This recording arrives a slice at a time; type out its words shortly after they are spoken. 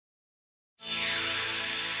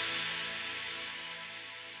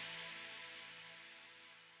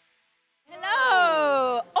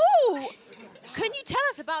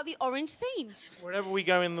about the orange theme? Wherever we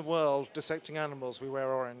go in the world dissecting animals, we wear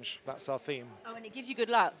orange. That's our theme. Oh, and it gives you good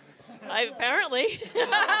luck. Apparently. It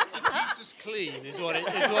keeps us clean, is what it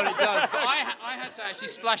does. But I had to actually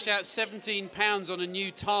splash out £17 on a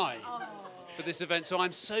new tie for this event, so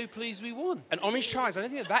I'm so pleased we won. And orange ties, I don't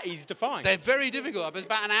think they're that easy to find. They're very difficult. I was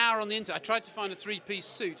about an hour on the internet. I tried to find a three-piece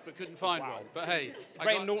suit, but couldn't find one. But hey,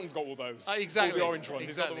 Graham Norton's got all those. Exactly. All the orange ones.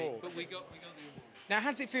 Exactly. He's got them all. But we got the award. Now, how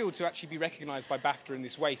does it feel to actually be recognised by BAFTA in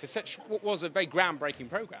this way for such what was a very groundbreaking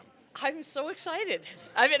programme? I'm so excited.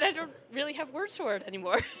 I mean, I don't really have words for it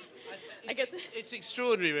anymore. I guess it's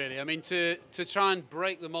extraordinary, really. I mean, to try and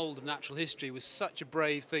break the mould of natural history was such a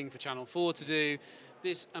brave thing for Channel 4 to do.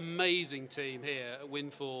 This amazing team here at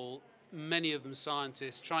Windfall, many of them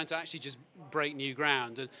scientists, trying to actually just break new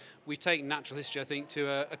ground. And we've taken natural history, I think,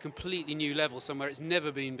 to a completely new level, somewhere it's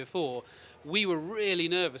never been before. We were really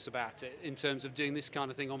nervous about it in terms of doing this kind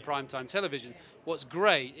of thing on primetime television. What's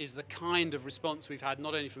great is the kind of response we've had,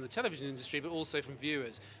 not only from the television industry, but also from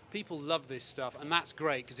viewers. People love this stuff, and that's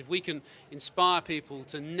great, because if we can inspire people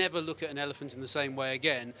to never look at an elephant in the same way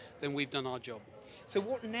again, then we've done our job. So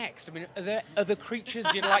what next? I mean, are there other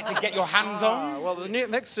creatures you'd like to get your hands on? Well, the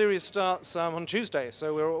next series starts on Tuesday,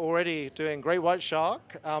 so we're already doing great white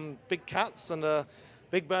shark, big cats, and a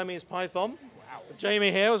big Burmese python. Wow.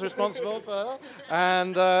 Jamie here was responsible for her.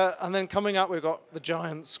 And then coming up, we've got the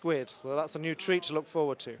giant squid. So that's a new treat to look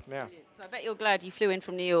forward to. Yeah. So I bet you're glad you flew in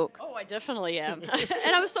from New York. Oh, I definitely am.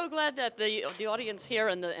 And I was so glad that the audience here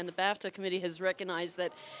and the BAFTA committee has recognized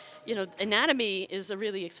that, you know, anatomy is a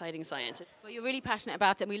really exciting science. Well, you're really passionate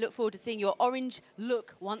about it, and we look forward to seeing your orange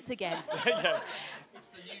look once again. Yeah. It's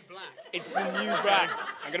the new black. It's the new black.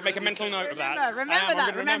 I'm going to make a mental note of that. Remember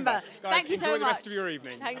that. Remember. Guys, Thank you so much. enjoy the rest of your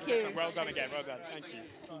evening. Thank you. So well done again. Well done. Thank you.